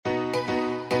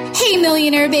Hey,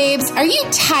 Millionaire Babes, are you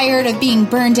tired of being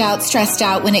burned out, stressed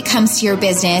out when it comes to your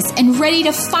business and ready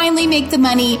to finally make the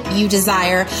money you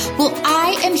desire? Well,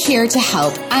 I am here to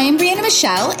help. I am Brianna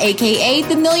Michelle, aka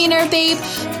the Millionaire Babe,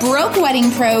 broke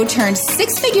wedding pro turned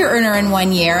six-figure earner in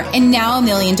 1 year and now $1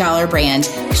 million brand,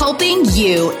 helping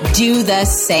you do the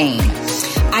same.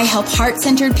 I help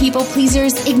heart-centered people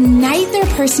pleasers ignite their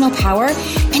personal power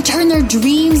and turn their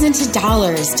dreams into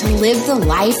dollars to live the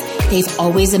life they've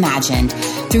always imagined.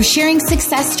 Through sharing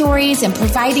success stories and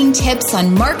providing tips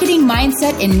on marketing,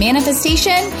 mindset, and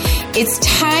manifestation, it's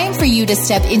time for you to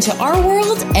step into our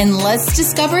world and let's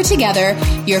discover together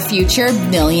your future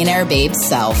Millionaire Babe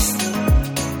self.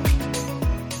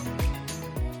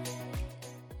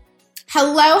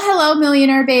 Hello,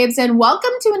 Millionaire Babes, and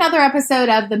welcome to another episode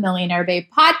of the Millionaire Babe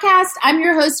podcast. I'm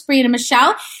your host, Brianna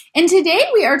Michelle, and today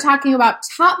we are talking about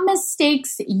top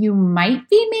mistakes you might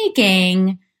be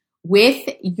making with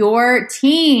your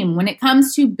team when it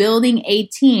comes to building a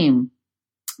team.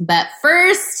 But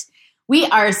first, we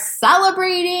are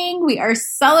celebrating. We are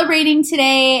celebrating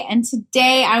today, and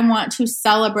today I want to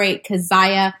celebrate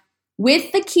Keziah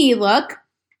with the Key Look.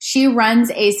 She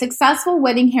runs a successful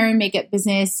wedding hair and makeup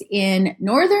business in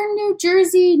northern New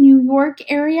Jersey, New York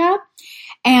area.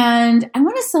 And I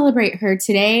want to celebrate her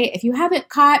today. If you haven't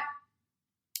caught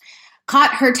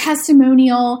her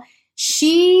testimonial,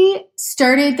 she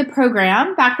started the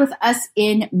program back with us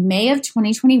in May of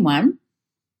 2021.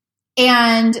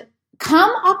 And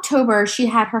come October, she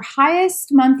had her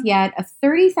highest month yet of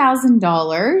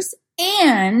 $30,000.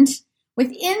 And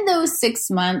within those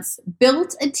 6 months,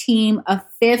 built a team of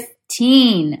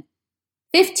 15.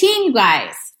 15, you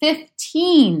guys.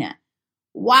 15.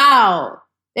 Wow.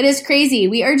 That is crazy.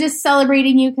 We are just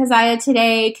celebrating you, Keziah,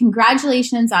 today.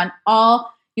 Congratulations on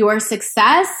all your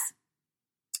success.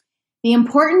 The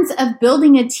importance of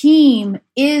building a team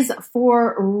is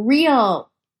for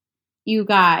real, you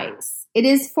guys. It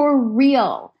is for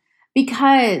real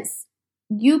because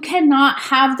you cannot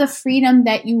have the freedom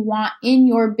that you want in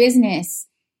your business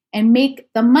and make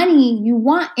the money you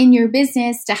want in your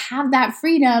business to have that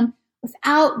freedom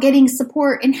without getting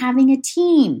support and having a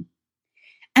team.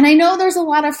 And I know there's a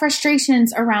lot of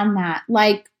frustrations around that.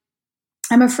 Like,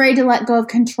 I'm afraid to let go of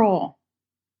control,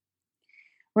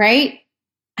 right?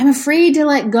 I'm afraid to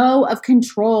let go of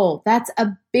control. That's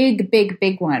a big, big,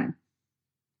 big one.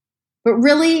 But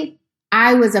really,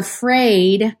 I was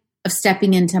afraid of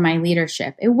stepping into my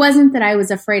leadership. It wasn't that I was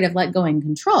afraid of let go and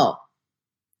control.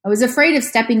 I was afraid of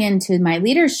stepping into my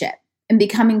leadership and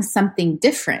becoming something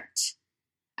different.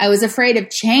 I was afraid of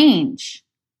change.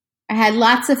 I had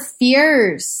lots of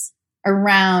fears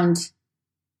around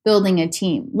building a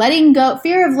team.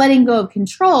 Fear of letting go of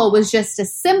control was just a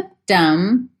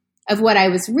symptom of what I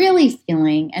was really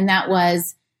feeling, and that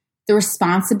was the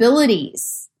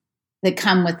responsibilities that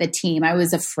come with the team. I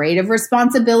was afraid of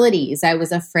responsibilities. I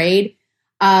was afraid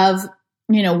of,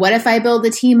 what if I build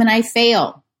a team and I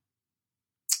fail?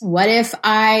 What if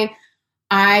I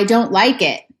don't like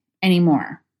it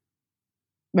anymore?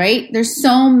 Right? There's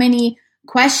so many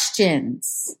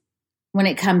questions when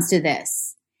it comes to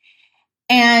this.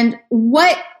 And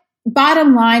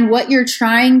bottom line, what you're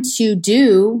trying to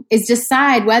do is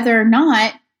decide whether or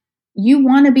not you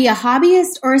want to be a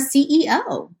hobbyist or a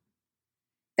CEO.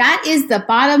 That is the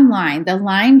bottom line, the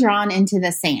line drawn into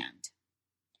the sand.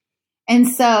 And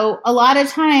so a lot of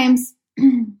times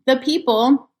the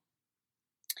people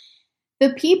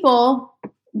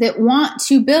that want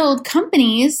to build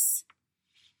companies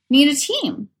need a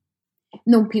team.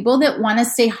 And the people that want to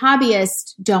stay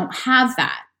hobbyists don't have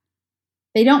that.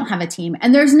 They don't have a team.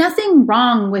 And there's nothing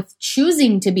wrong with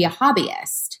choosing to be a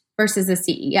hobbyist versus a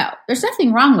CEO. There's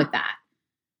nothing wrong with that.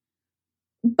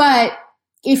 But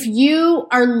if you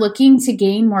are looking to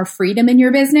gain more freedom in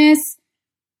your business,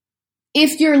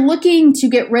 if you're looking to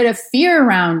get rid of fear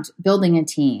around building a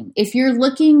team, if you're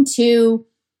looking to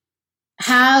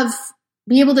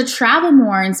be able to travel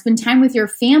more and spend time with your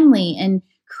family and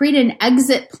create an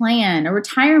exit plan, a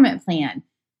retirement plan,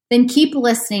 then keep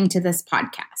listening to this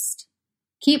podcast.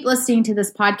 Keep listening to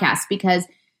this podcast because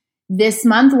this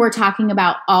month we're talking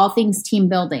about all things team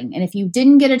building. And if you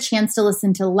didn't get a chance to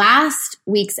listen to last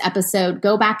week's episode,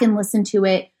 go back and listen to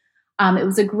it. It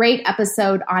was a great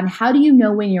episode on how do you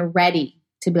know when you're ready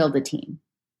to build a team.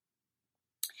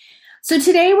 So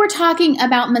today we're talking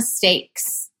about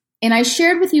mistakes. And I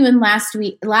shared with you in last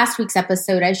week's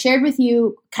episode, I shared with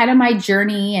you kind of my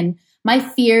journey and my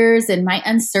fears and my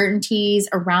uncertainties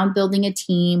around building a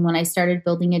team when I started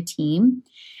building a team.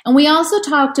 And we also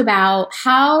talked about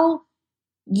how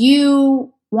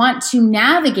you want to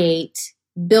navigate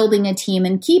building a team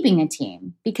and keeping a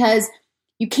team, because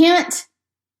you can't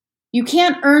You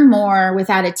can't earn more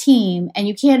without a team, and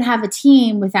you can't have a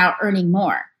team without earning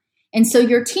more. And so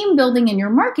your team building and your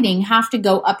marketing have to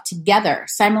go up together,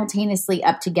 simultaneously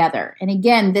up together. And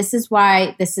again, this is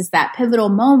why this is that pivotal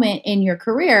moment in your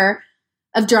career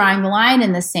of drawing the line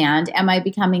in the sand. Am I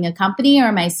becoming a company or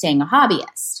am I staying a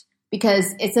hobbyist?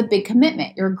 Because it's a big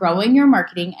commitment. You're growing your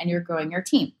marketing and you're growing your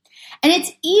team. And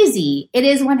it's easy. It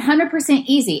is 100%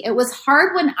 easy. It was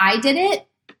hard when I did it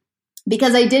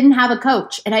because I didn't have a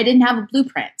coach and I didn't have a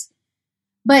blueprint.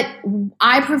 But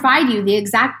I provide you the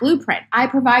exact blueprint. I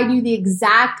provide you the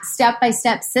exact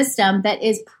step-by-step system that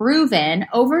is proven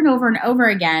over and over and over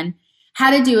again how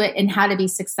to do it and how to be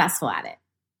successful at it.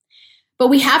 But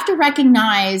we have to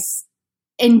recognize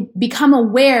and become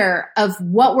aware of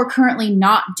what we're currently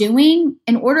not doing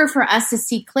in order for us to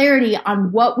see clarity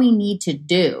on what we need to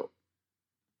do.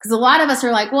 Because a lot of us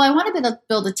are like, well, I want to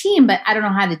build a team, but I don't know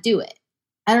how to do it.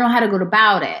 I don't know how to go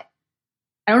about it.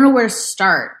 I don't know where to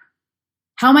start.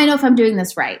 How am I know if I'm doing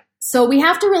this right? So we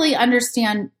have to really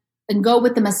understand and go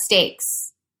with the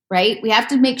mistakes, right? We have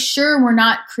to make sure we're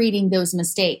not creating those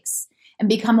mistakes and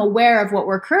become aware of what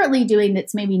we're currently doing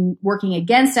that's maybe working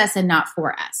against us and not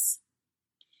for us.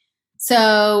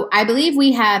 So I believe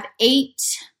we have 8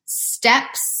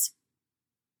 mistakes.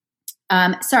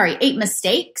 And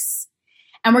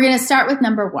we're going to start with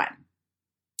number 1.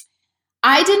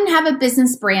 I didn't have a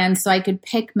business brand, so I could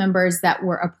pick members that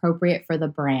were appropriate for the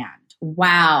brand.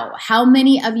 Wow. How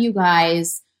many of you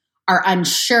guys are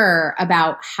unsure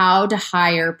about how to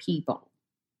hire people,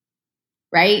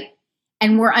 right?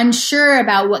 And we're unsure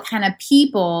about what kind of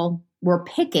people we're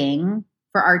picking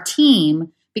for our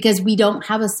team because we don't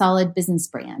have a solid business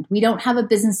brand. We don't have a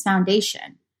business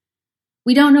foundation.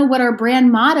 We don't know what our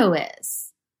brand motto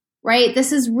is, right?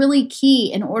 This is really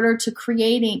key in order to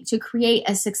create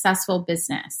a successful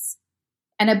business.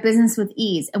 And a business with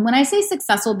ease. And when I say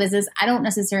successful business, I don't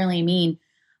necessarily mean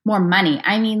more money.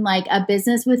 I mean like a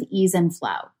business with ease and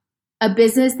flow. A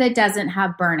business that doesn't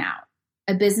have burnout.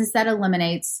 A business that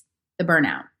eliminates the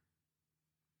burnout.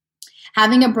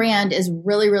 Having a brand is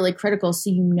really, really critical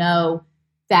so you know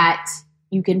that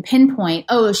you can pinpoint,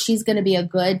 oh, she's going to be a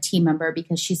good team member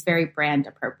because she's very brand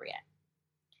appropriate.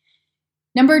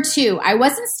 Number 2, I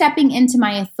wasn't stepping into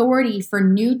my authority for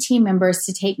new team members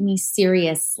to take me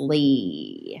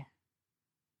seriously.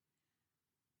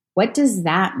 What does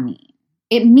that mean?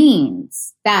 It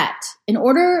means that in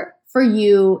order for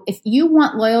you, if you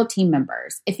want loyal team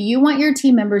members, if you want your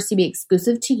team members to be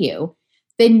exclusive to you,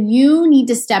 then you need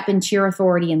to step into your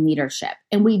authority and leadership.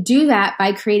 And we do that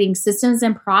by creating systems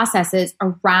and processes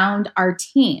around our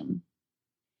team.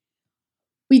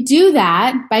 We do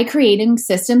that by creating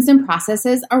systems and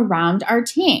processes around our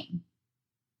team,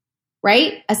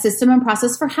 right? A system and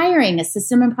process for hiring, a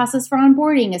system and process for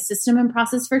onboarding, a system and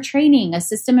process for training, a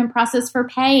system and process for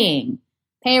paying,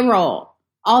 payroll,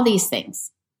 all these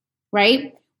things,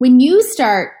 right? When you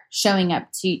start showing up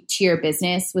to your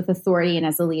business with authority and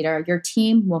as a leader, your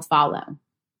team will follow.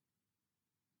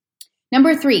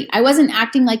 Number 3, I wasn't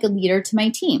acting like a leader to my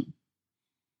team.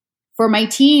 For my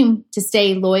team to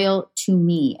stay loyal to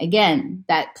me. Again,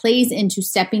 that plays into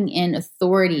stepping in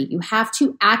authority. You have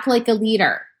to act like a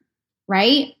leader,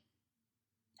 right?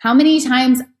 How many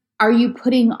times are you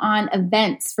putting on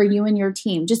events for you and your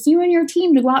team? Just you and your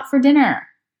team to go out for dinner,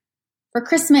 for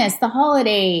Christmas, the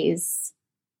holidays,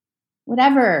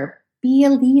 whatever. Be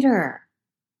a leader.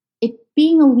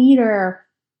 Being a leader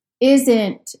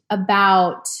isn't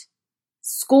about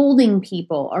scolding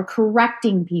people or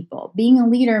correcting people. Being a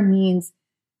leader means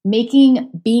making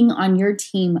being on your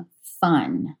team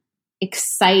fun,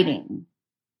 exciting,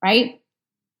 right?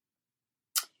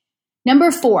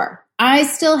 Number 4, I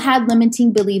still had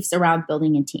limiting beliefs around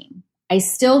building a team. I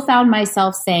still found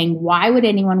myself saying, why would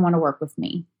anyone want to work with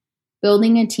me?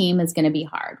 Building a team is going to be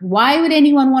hard. Why would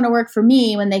anyone want to work for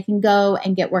me when they can go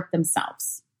and get work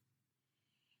themselves?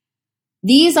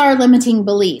 These are limiting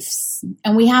beliefs,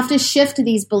 and we have to shift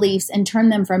these beliefs and turn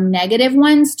them from negative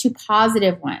ones to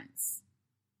positive ones.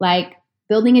 Like,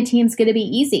 building a team is going to be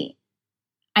easy.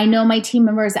 I know my team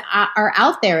members are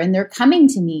out there and they're coming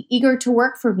to me, eager to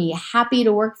work for me, happy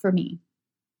to work for me.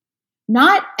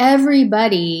 Not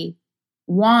everybody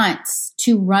wants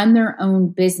to run their own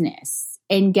business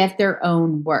and get their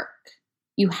own work.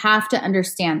 You have to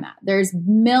understand that. There's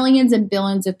millions and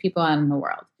billions of people out in the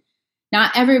world.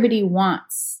 Not everybody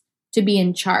wants to be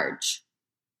in charge.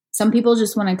 Some people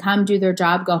just want to come do their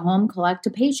job, go home, collect a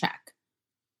paycheck.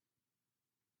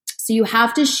 So you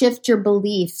have to shift your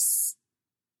beliefs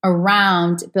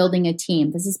around building a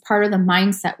team. This is part of the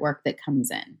mindset work that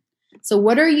comes in. So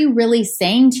what are you really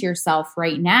saying to yourself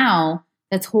right now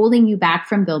that's holding you back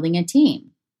from building a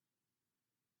team?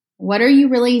 What are you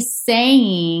really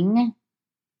saying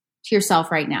to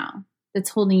yourself right now that's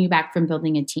holding you back from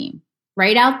building a team?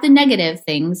 Write out the negative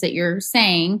things that you're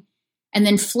saying and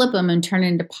then flip them and turn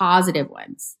into positive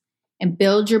ones and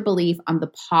build your belief on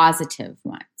the positive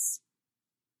ones.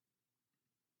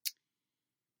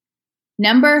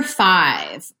 Number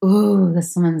 5. Ooh,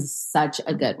 this one's such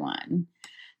a good one.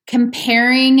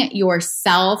 Comparing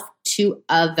yourself to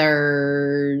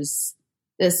others.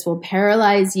 This will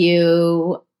paralyze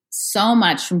you so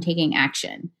much from taking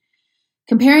action.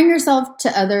 Comparing yourself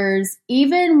to others,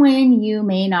 even when you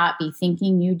may not be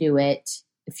thinking you do it,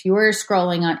 if you are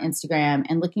scrolling on Instagram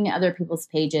and looking at other people's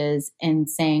pages and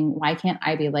saying, why can't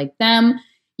I be like them?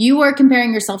 You are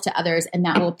comparing yourself to others, and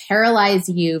that will paralyze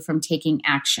you from taking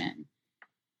action.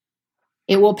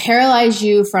 It will paralyze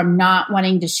you from not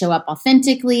wanting to show up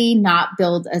authentically, not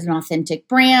build an authentic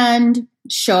brand,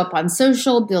 show up on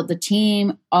social, build a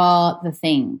team, all the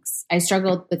things. I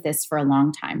struggled with this for a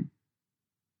long time.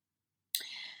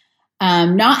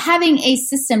 Not having a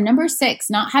system. Number 6,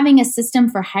 not having a system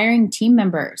for hiring team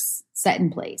members set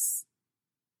in place.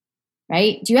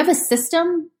 Right? Do you have a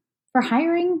system for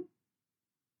hiring?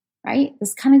 Right?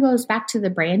 This kind of goes back to the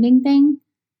branding thing.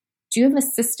 Do you have a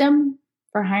system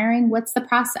for hiring? What's the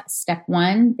process? Step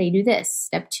 1, they do this.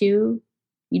 Step 2,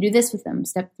 you do this with them.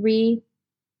 Step 3,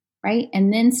 right?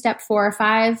 And then step 4 or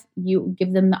 5, you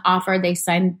give them the offer. They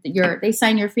sign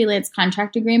your freelance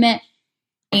contract agreement,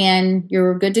 and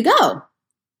you're good to go.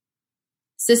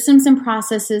 Systems and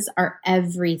processes are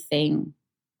everything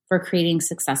for creating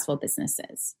successful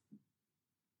businesses.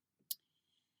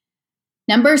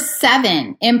 Number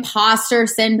 7, imposter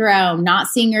syndrome, not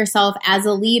seeing yourself as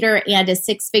a leader and a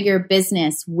 6-figure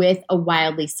business with a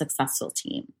wildly successful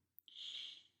team.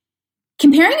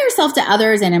 Comparing yourself to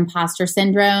others and imposter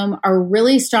syndrome are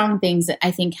really strong things that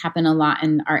I think happen a lot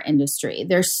in our industry.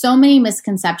 There's so many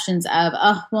misconceptions of,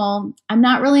 oh, well, I'm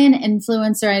not really an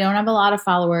influencer. I don't have a lot of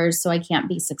followers, so I can't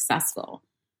be successful,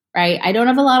 right? I don't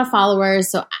have a lot of followers,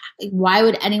 so why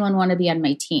would anyone want to be on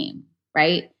my team,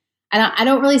 right? I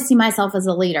don't really see myself as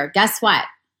a leader. Guess what?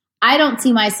 I don't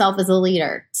see myself as a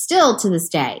leader still to this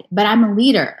day, but I'm a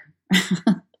leader.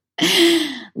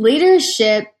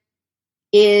 Leadership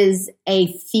is a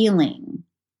feeling.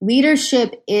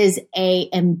 Leadership is an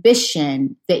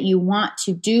ambition that you want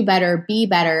to do better, be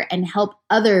better, and help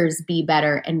others be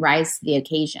better and rise to the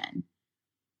occasion.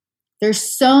 There's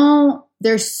so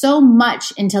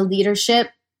much into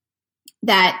leadership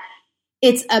that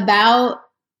it's about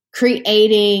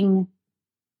creating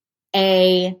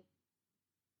a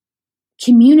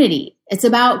community. It's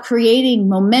about creating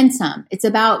momentum. It's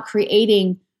about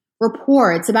creating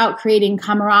rapport. It's about creating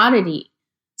camaraderie.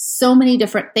 So many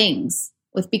different things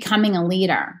with becoming a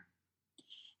leader.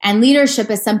 And leadership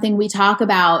is something we talk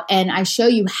about, and I show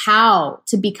you how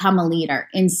to become a leader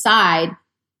inside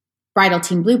Bridal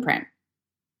Team Blueprint.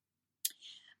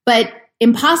 But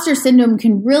imposter syndrome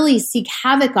can really seek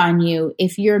havoc on you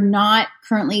if you're not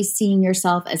currently seeing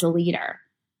yourself as a leader.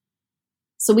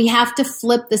 So we have to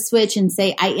flip the switch and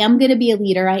say, I am going to be a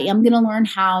leader. I am going to learn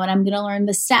how, and I'm going to learn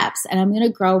the steps, and I'm going to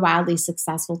grow a wildly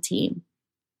successful team.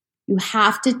 You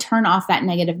have to turn off that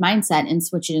negative mindset and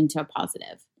switch it into a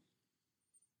positive.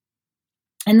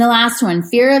 And the last one,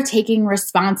 fear of taking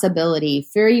responsibility,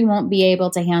 fear you won't be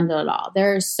able to handle it all.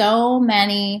 There are so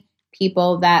many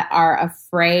people that are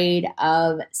afraid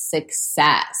of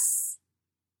success.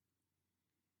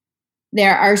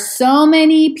 There are so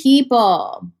many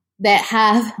people that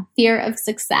have fear of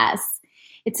success.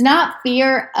 It's not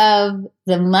fear of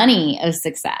the money of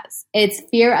success. It's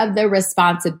fear of the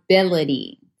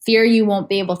responsibility. Fear you won't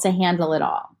be able to handle it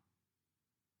all.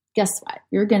 Guess what?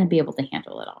 You're going to be able to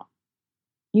handle it all.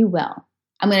 You will.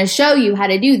 I'm going to show you how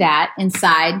to do that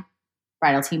inside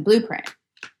Bridal Team Blueprint.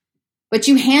 But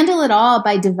you handle it all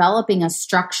by developing a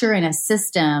structure and a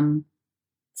system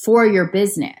for your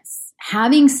business.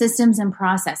 Having systems and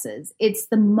processes. It's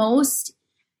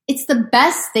the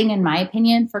best thing, in my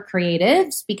opinion, for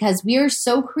creatives, because we are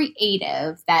so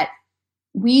creative that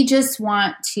we just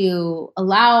want to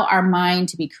allow our mind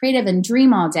to be creative and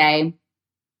dream all day.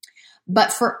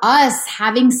 But for us,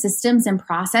 having systems and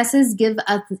processes give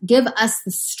us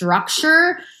the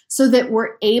structure so that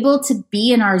we're able to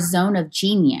be in our zone of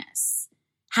genius.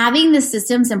 Having the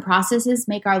systems and processes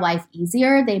make our life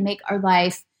easier. They make our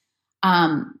life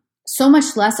so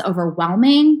much less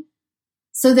overwhelming,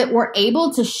 so that we're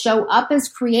able to show up as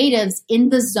creatives in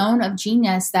the zone of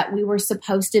genius that we were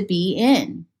supposed to be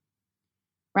in,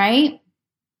 right?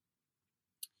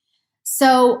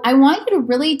 So I want you to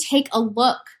really take a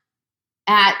look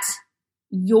at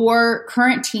your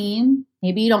current team.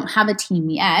 Maybe you don't have a team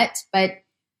yet, but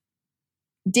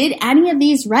did any of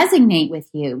these resonate with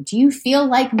you? Do you feel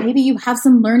like maybe you have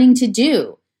some learning to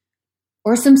do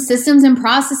or some systems and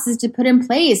processes to put in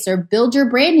place or build your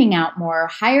branding out more, or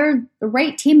hire the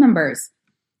right team members?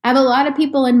 I have a lot of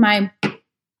people in my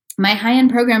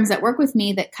high-end programs that work with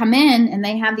me that come in and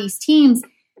they have these teams,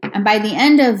 and by the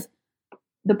end of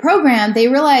the program, they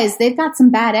realize they've got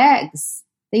some bad eggs.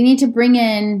 They need to bring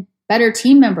in better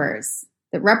team members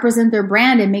that represent their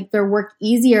brand and make their work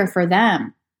easier for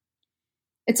them.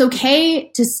 It's okay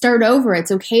to start over.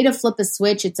 It's okay to flip a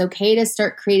switch. It's okay to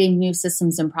start creating new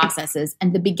systems and processes.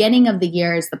 And the beginning of the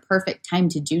year is the perfect time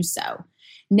to do so.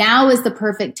 Now is the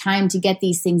perfect time to get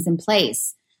these things in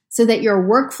place so that your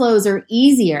workflows are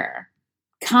easier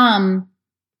come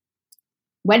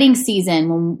wedding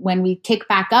season when we kick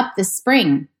back up this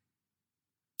spring.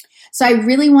 So I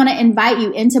really want to invite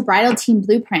you into Bridal Team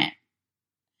Blueprint.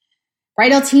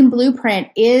 Bridal Team Blueprint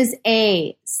is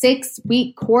a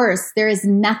 6-week course. There is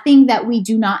nothing that we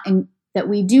do not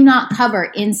cover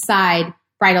inside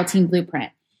Bridal Team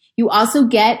Blueprint. You also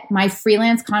get my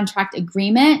freelance contract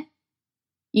agreement.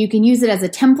 You can use it as a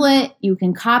template. You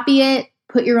can copy it,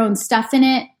 put your own stuff in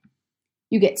it.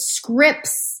 You get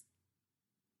scripts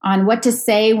on what to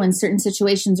say when certain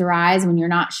situations arise, when you're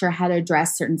not sure how to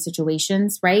address certain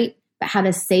situations, right? But how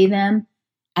to say them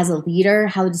as a leader,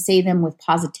 how to say them with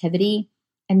positivity,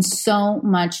 and so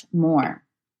much more.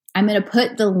 I'm going to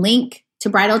put the link to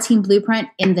Bridal Team Blueprint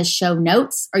in the show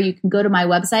notes, or you can go to my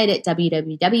website at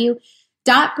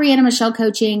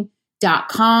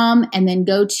www.briannamichellecoaching.com and then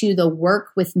go to the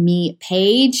Work With Me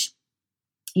page.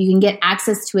 You can get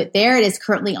access to it there. It is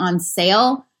currently on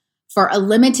sale for a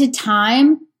limited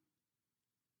time.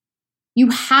 You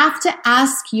have to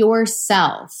ask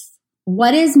yourself,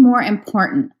 what is more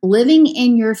important, living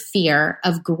in your fear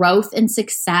of growth and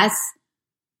success,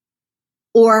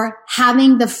 or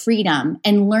having the freedom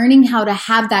and learning how to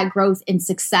have that growth and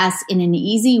success in an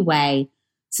easy way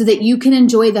so that you can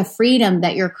enjoy the freedom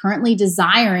that you're currently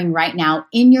desiring right now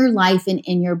in your life and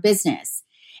in your business?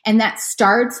 And that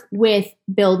starts with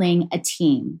building a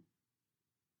team.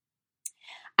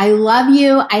 I love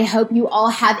you. I hope you all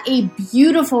have a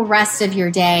beautiful rest of your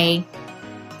day.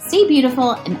 Stay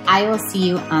beautiful, and I will see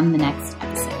you on the next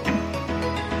episode.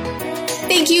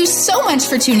 Thank you so much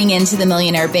for tuning in to the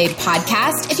Millionaire Babe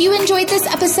podcast. If you enjoyed this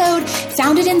episode,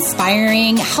 found it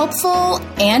inspiring, helpful,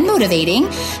 and motivating,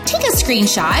 take a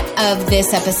screenshot of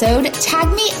this episode,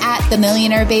 tag me at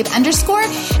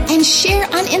 @themillionairebabe_ and share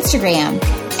on Instagram.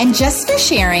 And just for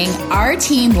sharing, our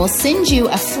team will send you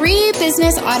a free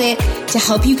business audit to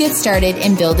help you get started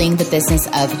in building the business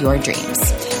of your dreams.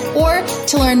 Or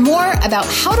to learn more about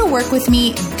how to work with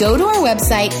me, go to our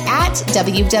website at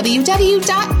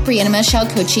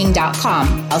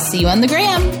www.briannamichellecoaching.com. I'll see you on the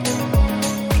gram.